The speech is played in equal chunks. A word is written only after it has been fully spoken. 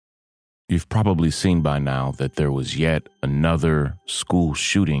You've probably seen by now that there was yet another school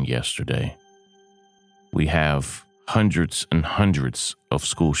shooting yesterday. We have hundreds and hundreds of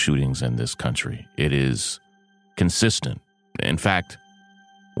school shootings in this country. It is consistent. In fact,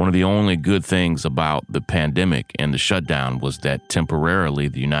 one of the only good things about the pandemic and the shutdown was that temporarily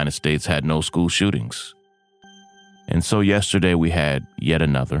the United States had no school shootings. And so yesterday we had yet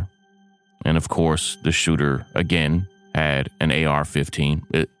another. And of course, the shooter, again, had an AR-15.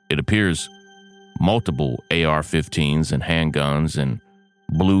 It appears multiple AR-15s and handguns, and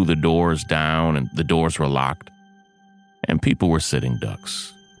blew the doors down, and the doors were locked. And people were sitting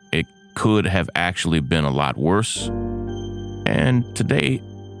ducks. It could have actually been a lot worse. And today,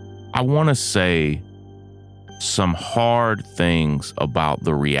 I want to say some hard things about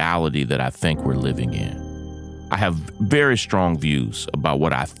the reality that I think we're living in. I have very strong views about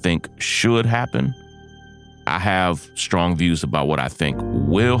what I think should happen. I have strong views about what I think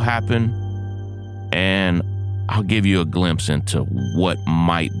will happen. And I'll give you a glimpse into what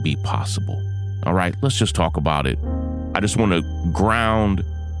might be possible. All right, let's just talk about it. I just want to ground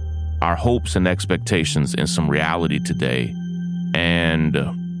our hopes and expectations in some reality today, and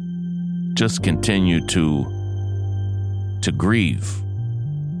just continue to grieve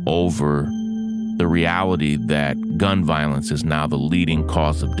over the reality that gun violence is now the leading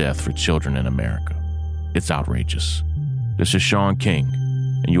cause of death for children in America. It's outrageous. This is Shaun King,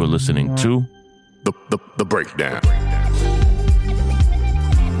 and you are listening to The Breakdown.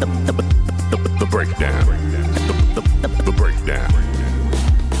 The Breakdown. The Breakdown.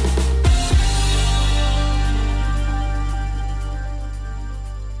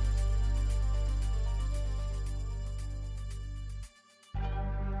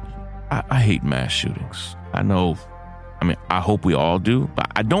 I hate mass shootings. I hope we all do, but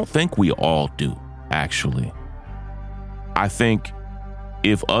I don't think we all do, actually. I think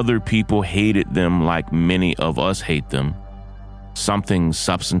if other people hated them like many of us hate them, something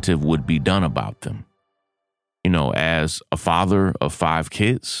substantive would be done about them. You know, as a father of 5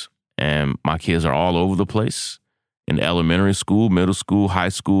 kids, and my kids are all over the place, in elementary school, middle school, high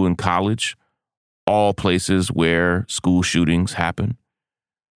school, and college, all places where school shootings happen.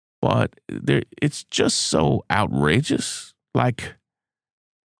 But it's just so outrageous. Like,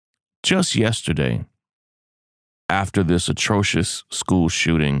 just yesterday, after this atrocious school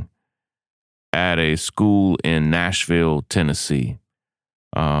shooting at a school in Nashville, Tennessee,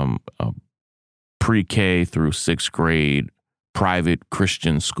 a pre-K through 6th grade private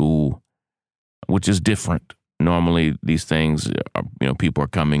Christian school, which is different. Normally, these things, people are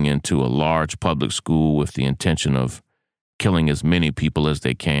coming into a large public school with the intention of killing as many people as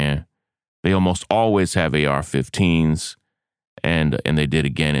they can. They almost always have AR-15s, and they did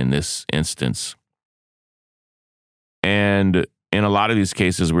again in this instance. And in a lot of these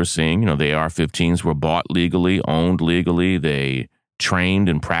cases, we're seeing, the AR-15s were bought legally, owned legally. They trained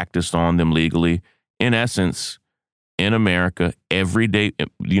and practiced on them legally. In essence, in America, every day, the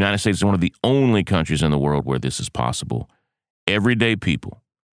United States is one of the only countries in the world where this is possible. Everyday people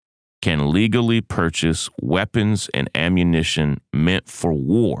can legally purchase weapons and ammunition meant for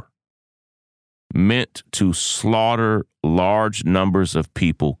war, meant to slaughter large numbers of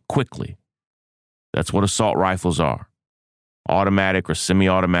people quickly. That's what assault rifles are. Automatic or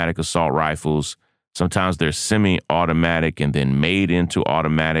semi-automatic assault rifles. Sometimes they're semi-automatic and then made into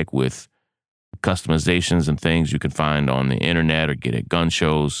automatic with customizations and things you can find on the internet or get at gun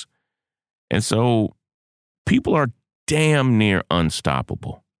shows. And so people are damn near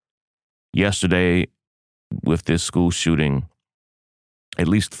unstoppable. Yesterday, with this school shooting, at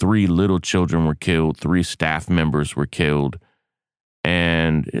least 3 little children were killed, 3 staff members were killed,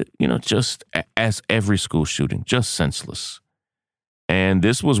 and, just as every school shooting, just senseless. And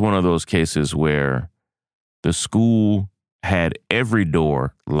this was one of those cases where the school had every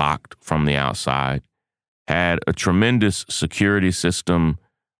door locked from the outside, had a tremendous security system,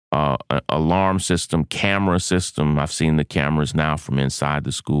 alarm system, camera system. I've seen the cameras now from inside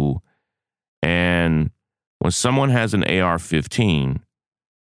the school. And when someone has an AR-15,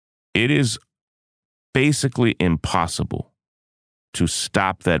 it is basically impossible to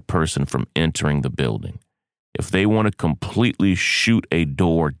stop that person from entering the building. If they want to completely shoot a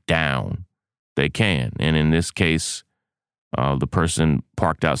door down, they can. And in this case, the person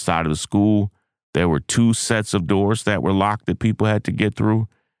parked outside of the school. There were 2 sets of doors that were locked that people had to get through,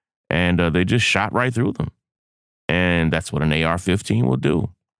 and they just shot right through them. And that's what an AR-15 will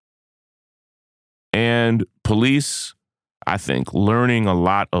do. And police, I think, learning a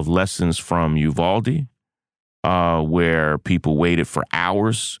lot of lessons from Uvalde, where people waited for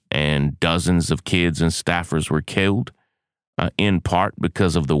hours and dozens of kids and staffers were killed, in part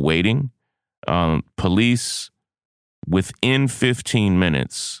because of the waiting. Police, within 15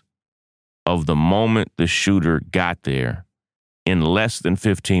 minutes of the moment the shooter got there, in less than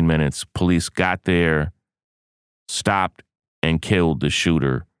 15 minutes, police got there, stopped, and killed the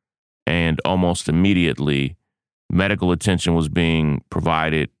shooter. And almost immediately, medical attention was being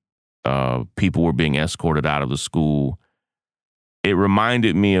provided. People were being escorted out of the school. It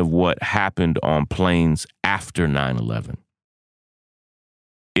reminded me of what happened on planes after 9/11.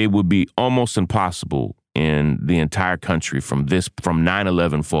 It would be almost impossible in the entire country from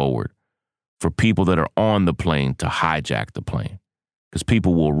 9/11 forward for people that are on the plane to hijack the plane, because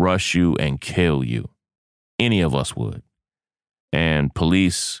people will rush you and kill you. Any of us would. And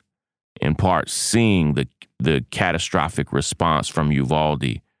police, in part, seeing the catastrophic response from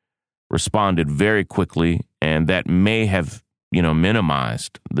Uvalde, responded very quickly, and that may have,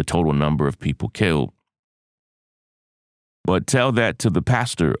 minimized the total number of people killed. But tell that to the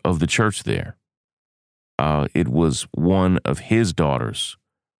pastor of the church there. It was one of his daughters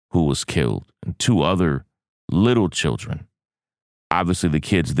who was killed, and 2 other little children. Obviously, the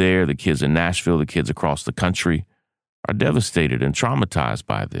kids there, the kids in Nashville, the kids across the country are devastated and traumatized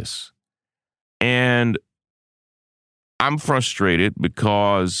by this. And I'm frustrated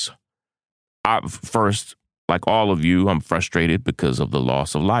because, first, like all of you, I'm frustrated because of the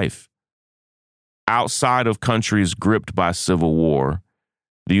loss of life. Outside of countries gripped by civil war,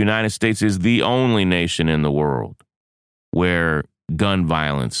 the United States is the only nation in the world where gun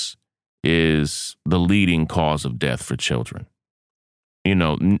violence is the leading cause of death for children.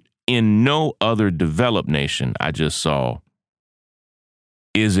 In no other developed nation I just saw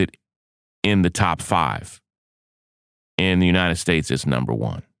is it in the top 5. In the United States, it's number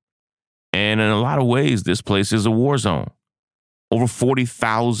 1. And in a lot of ways, this place is a war zone. Over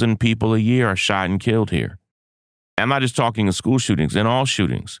 40,000 people a year are shot and killed here. I'm not just talking of school shootings, in all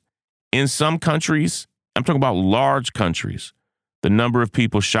shootings. In some countries, I'm talking about large countries, the number of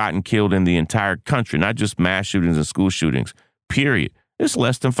people shot and killed in the entire country, not just mass shootings and school shootings, period, it's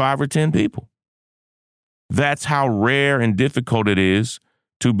less than 5 or 10 people. That's how rare and difficult it is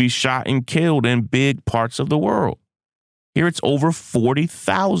to be shot and killed in big parts of the world. Here it's over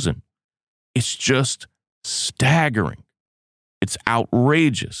 40,000. It's just staggering. It's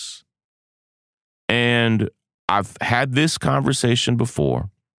outrageous. And I've had this conversation before.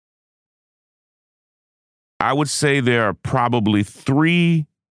 I would say there are probably 3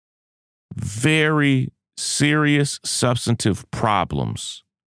 very serious substantive problems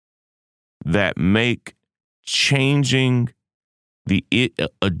that make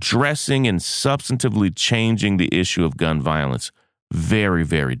addressing and substantively changing the issue of gun violence very,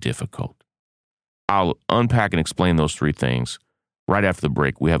 very difficult. I'll unpack and explain those 3 things right after the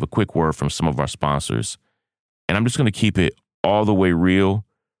break. We have a quick word from some of our sponsors, and I'm just going to keep it all the way real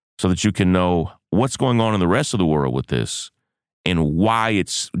so that you can know what's going on in the rest of the world with this and why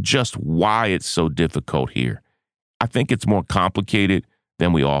it's so difficult here. I think it's more complicated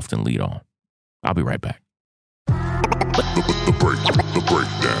than we often lead on. I'll be right back. The breakdown. The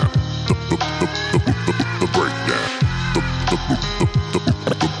breakdown.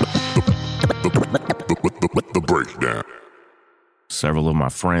 The breakdown. Several of my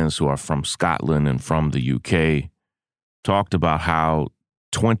friends who are from Scotland and from the UK talked about how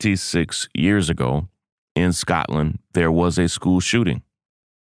 26 years ago in Scotland, there was a school shooting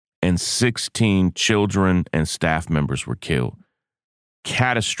and 16 children and staff members were killed.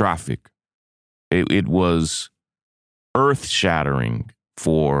 Catastrophic. It was earth-shattering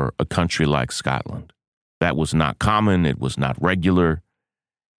for a country like Scotland. That was not common. It was not regular.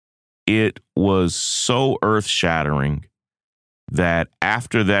 It was so earth-shattering that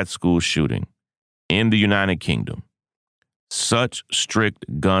after that school shooting in the United Kingdom, such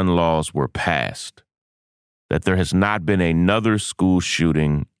strict gun laws were passed that there has not been another school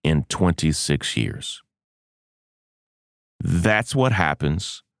shooting in 26 years. That's what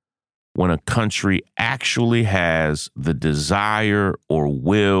happens when a country actually has the desire or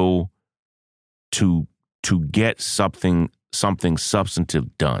will to get something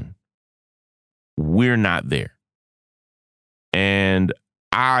substantive done. We're not there. And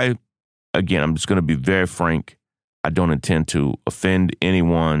I'm just going to be very frank. I don't intend to offend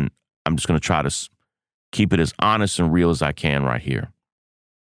anyone. I'm just going to try to keep it as honest and real as I can right here.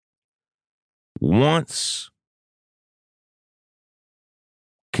 Once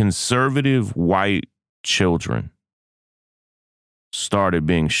conservative white children started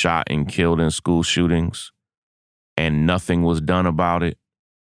being shot and killed in school shootings and nothing was done about it,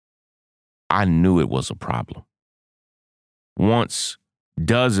 I knew it was a problem. Once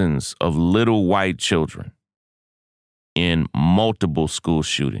dozens of little white children in multiple school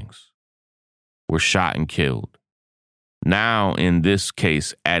shootings were shot and killed. Now, in this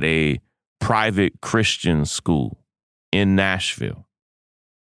case, at a private Christian school in Nashville.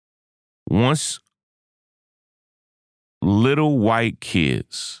 Once little white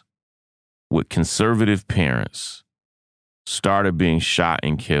kids with conservative parents started being shot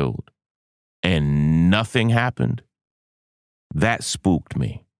and killed and nothing happened, that spooked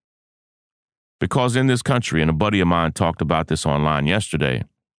me. Because in this country, and a buddy of mine talked about this online yesterday,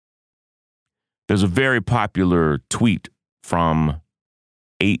 there's a very popular tweet from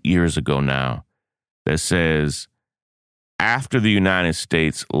 8 years ago now that says, after the United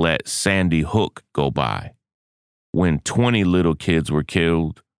States let Sandy Hook go by, when 20 little kids were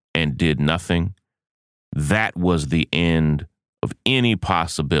killed and did nothing, that was the end of any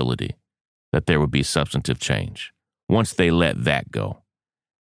possibility that there would be substantive change once they let that go.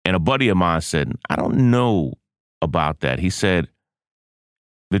 And a buddy of mine said, I don't know about that. He said,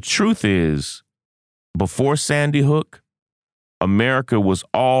 the truth is, before Sandy Hook, America was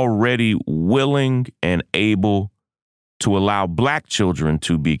already willing and able to allow black children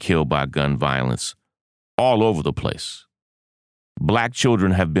to be killed by gun violence all over the place. Black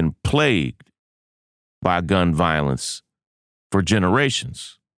children have been plagued by gun violence for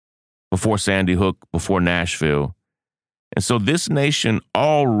generations, before Sandy Hook, before Nashville. And so this nation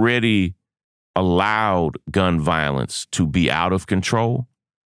already allowed gun violence to be out of control.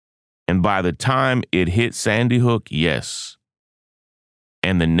 And by the time it hit Sandy Hook, yes.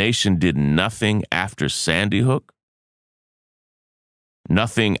 And the nation did nothing after Sandy Hook.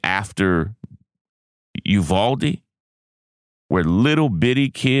 Nothing after Uvalde, where little bitty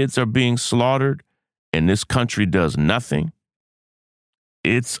kids are being slaughtered and this country does nothing.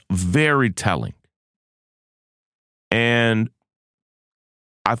 It's very telling. And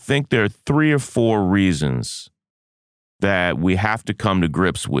I think there are 3 or 4 reasons that we have to come to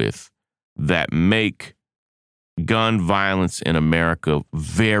grips with that make gun violence in America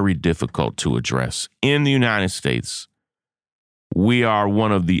very difficult to address. In the United States, we are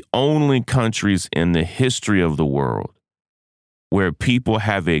one of the only countries in the history of the world where people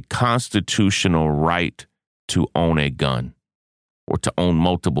have a constitutional right to own a gun or to own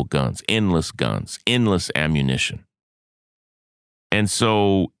multiple guns, endless ammunition. And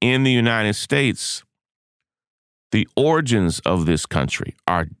so in the United States, the origins of this country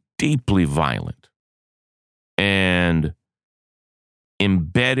are deeply violent, and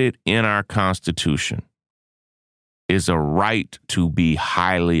embedded in our Constitution is a right to be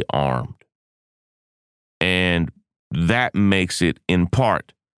highly armed. And that makes it, in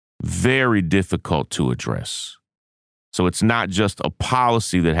part, very difficult to address. So it's not just a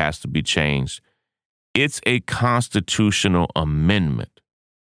policy that has to be changed. It's a constitutional amendment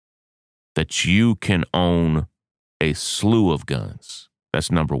that you can own a slew of guns.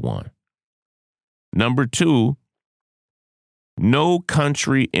 That's number one. Number two, no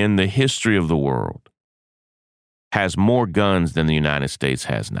country in the history of the world has more guns than the United States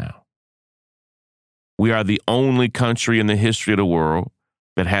has now. We are the only country in the history of the world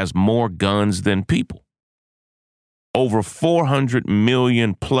that has more guns than people. Over 400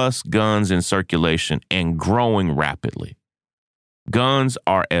 million plus guns in circulation and growing rapidly. Guns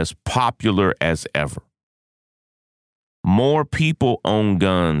are as popular as ever. More people own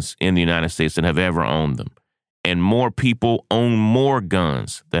guns in the United States than have ever owned them. And more people own more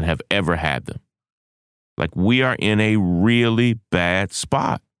guns than have ever had them. Like, we are in a really bad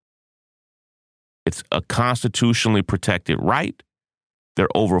spot. It's a constitutionally protected right. There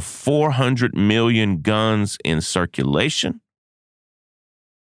are over 400 million guns in circulation.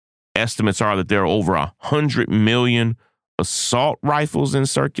 Estimates are that there are over 100 million assault rifles in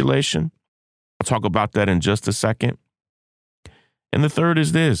circulation. I'll talk about that in just a second. And the third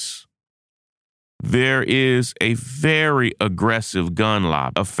is this. There is a very aggressive gun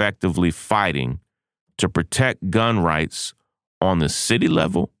lobby effectively fighting to protect gun rights on the city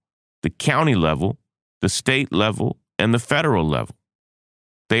level, the county level, the state level, and the federal level.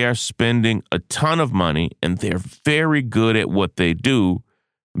 They are spending a ton of money, and they're very good at what they do,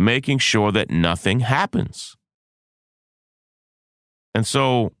 making sure that nothing happens. And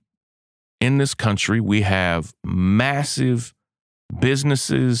so in this country, we have massive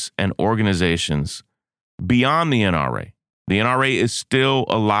businesses and organizations beyond the NRA. The NRA is still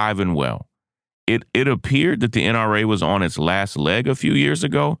alive and well. It appeared that the NRA was on its last leg a few years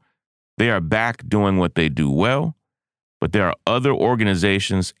ago. They are back doing what they do well, but there are other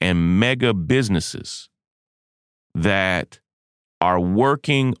organizations and mega businesses that are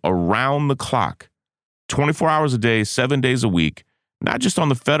working around the clock, 24 hours a day, 7 days a week, not just on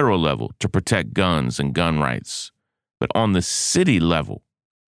the federal level to protect guns and gun rights, but on the city level,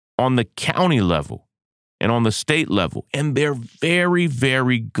 on the county level and on the state level. And they're very,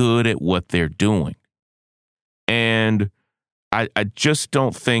 very good at what they're doing. And I just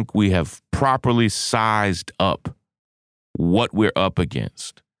don't think we have properly sized up what we're up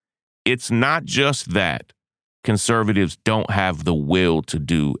against. It's not just that conservatives don't have the will to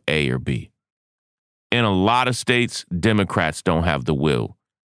do A or B. In a lot of states, Democrats don't have the will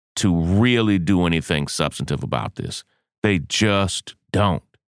to really do anything substantive about this. They just don't.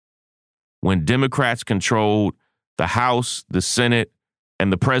 When Democrats controlled the House, the Senate,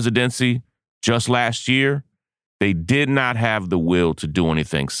 and the presidency just last year, they did not have the will to do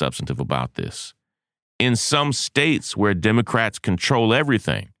anything substantive about this. In some states where Democrats control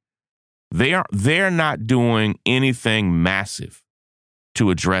everything, they're not doing anything massive to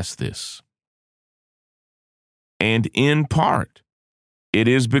address this. And in part, it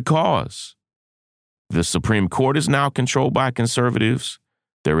is because the Supreme Court is now controlled by conservatives.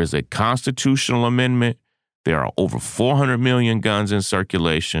 There is a constitutional amendment. There are over 400 million guns in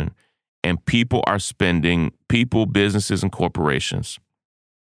circulation, and people, businesses, and corporations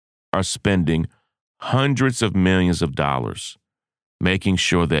are spending hundreds of millions of dollars making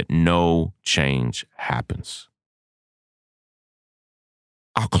sure that no change happens.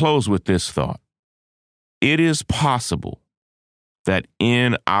 I'll close with this thought. It is possible that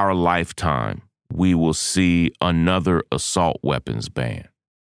in our lifetime, we will see another assault weapons ban.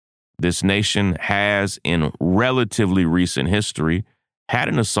 This nation has, in relatively recent history, had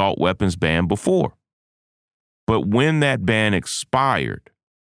an assault weapons ban before. But when that ban expired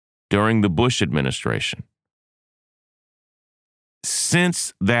during the Bush administration,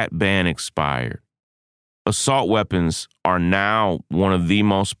 since that ban expired, assault weapons are now one of the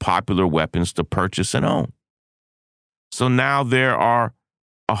most popular weapons to purchase and own. So now there are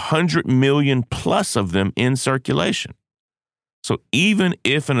 100 million plus of them in circulation. So even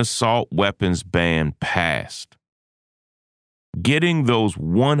if an assault weapons ban passed, getting those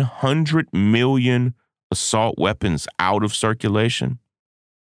 100 million assault weapons out of circulation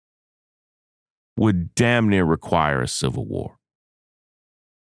would damn near require a civil war.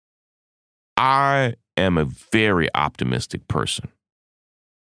 I am a very optimistic person,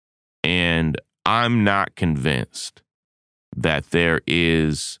 and I'm not convinced that there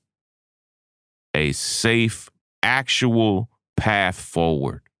is a safe, actual path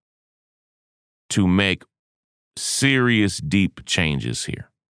forward to make serious, deep changes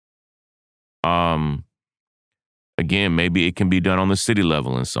here. Again, maybe it can be done on the city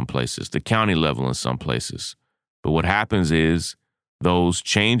level in some places, the county level in some places. But what happens is those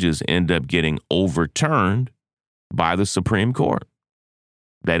changes end up getting overturned by the Supreme Court.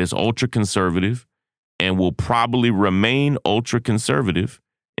 That is ultra-conservative and will probably remain ultra-conservative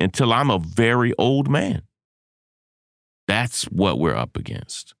until I'm a very old man. That's what we're up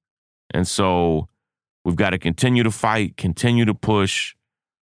against. And so we've got to continue to fight, continue to push,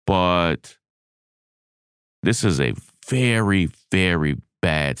 but this is a very, very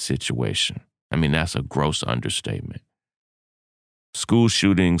bad situation. I mean, that's a gross understatement. School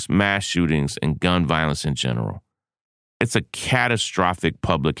shootings, mass shootings, and gun violence in general. It's a catastrophic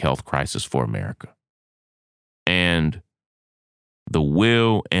public health crisis for America. And the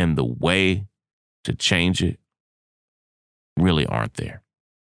will and the way to change it really aren't there.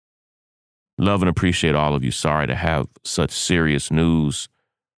 Love and appreciate all of you. Sorry to have such serious news,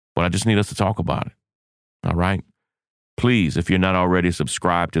 but I just need us to talk about it. All right? Please, if you're not already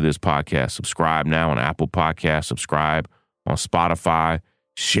subscribed to this podcast, subscribe now on Apple Podcasts, subscribe on Spotify,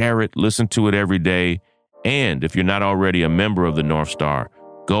 share it, listen to it every day. And if you're not already a member of the North Star,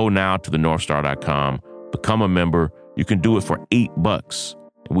 go now to thenorthstar.com, become a member. You can do it for $8.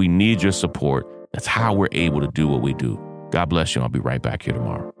 We need your support. That's how we're able to do what we do. God bless you. I'll be right back here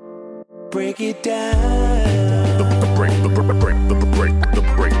tomorrow. Break it down. The breakdown.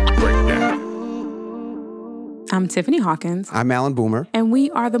 I'm Tiffany Hawkins. I'm Alan Boomer. And we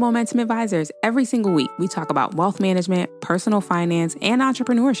are the Momentum Advisors. Every single week, we talk about wealth management, personal finance, and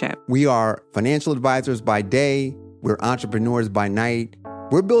entrepreneurship. We are financial advisors by day. We're entrepreneurs by night.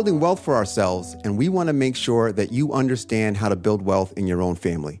 We're building wealth for ourselves, and we want to make sure that you understand how to build wealth in your own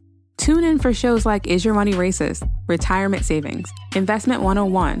family. Tune in for shows like Is Your Money Racist? Retirement Savings, Investment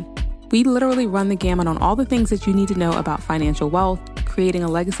 101. We literally run the gamut on all the things that you need to know about financial wealth, creating a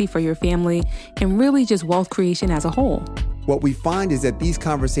legacy for your family, and really just wealth creation as a whole. What we find is that these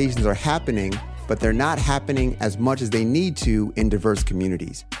conversations are happening, but they're not happening as much as they need to in diverse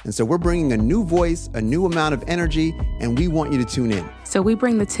communities. And so we're bringing a new voice, a new amount of energy, and we want you to tune in. So we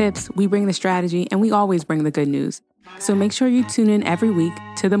bring the tips, we bring the strategy, and we always bring the good news. So make sure you tune in every week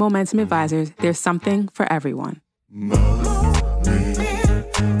to the Momentum Advisors. There's something for everyone.